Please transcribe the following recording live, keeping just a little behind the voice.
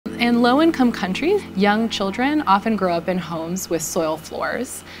In low-income countries, young children often grow up in homes with soil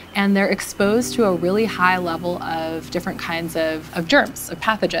floors, and they're exposed to a really high level of different kinds of germs, of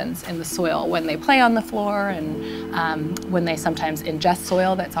pathogens in the soil when they play on the floor and when they sometimes ingest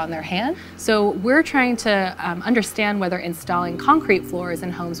soil that's on their hand. So we're trying to understand whether installing concrete floors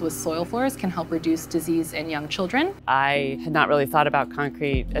in homes with soil floors can help reduce disease in young children. I had not really thought about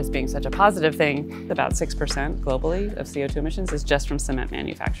concrete as being such a positive thing. About 6% globally of CO2 emissions is just from cement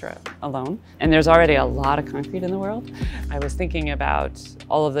manufacture alone. And there's already a lot of concrete in the world. I was thinking about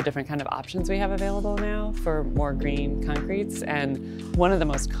all of the different kind of options we have available now for more green concretes. And one of the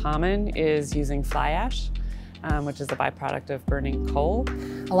most common is using fly ash, which is a byproduct of burning coal.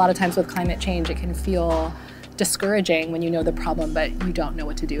 A lot of times with climate change, it can feel discouraging when you know the problem, but you don't know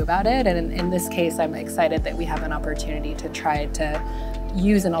what to do about it. And in this case, I'm excited that we have an opportunity to try to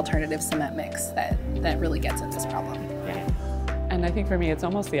use an alternative cement mix that really gets at this problem. Yeah. And I think for me, it's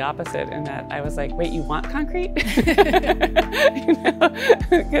almost the opposite in that I was like, wait, you want concrete?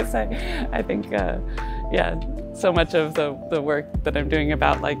 Because I think, yeah, so much of the work that I'm doing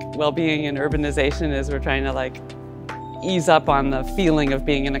about like well-being and urbanization is we're trying to like ease up on the feeling of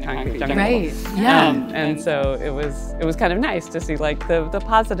being in a concrete jungle. Right, yeah. And so it was kind of nice to see like the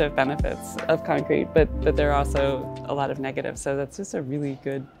positive benefits of concrete, but there are also a lot of negatives. So that's just a really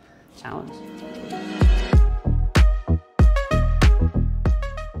good challenge.